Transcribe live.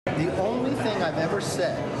I've ever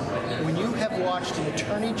said. When you have watched an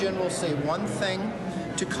attorney general say one thing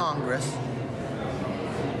to Congress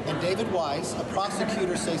and David Weiss, a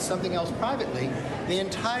prosecutor, say something else privately, the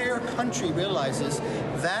entire country realizes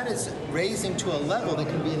that is raising to a level that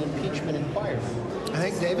can be an impeachment inquiry. I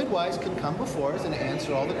think David Weiss could come before us and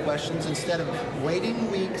answer all the questions instead of waiting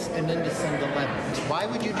weeks and then to send a letter. Why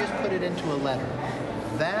would you just put it into a letter?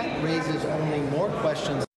 That raises only more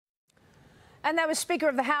questions. And that was Speaker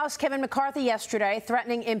of the House Kevin McCarthy yesterday,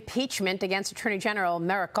 threatening impeachment against Attorney General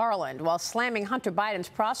Merrick Garland while slamming Hunter Biden's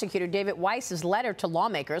prosecutor David Weiss's letter to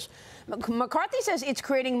lawmakers. McCarthy says it's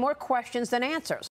creating more questions than answers.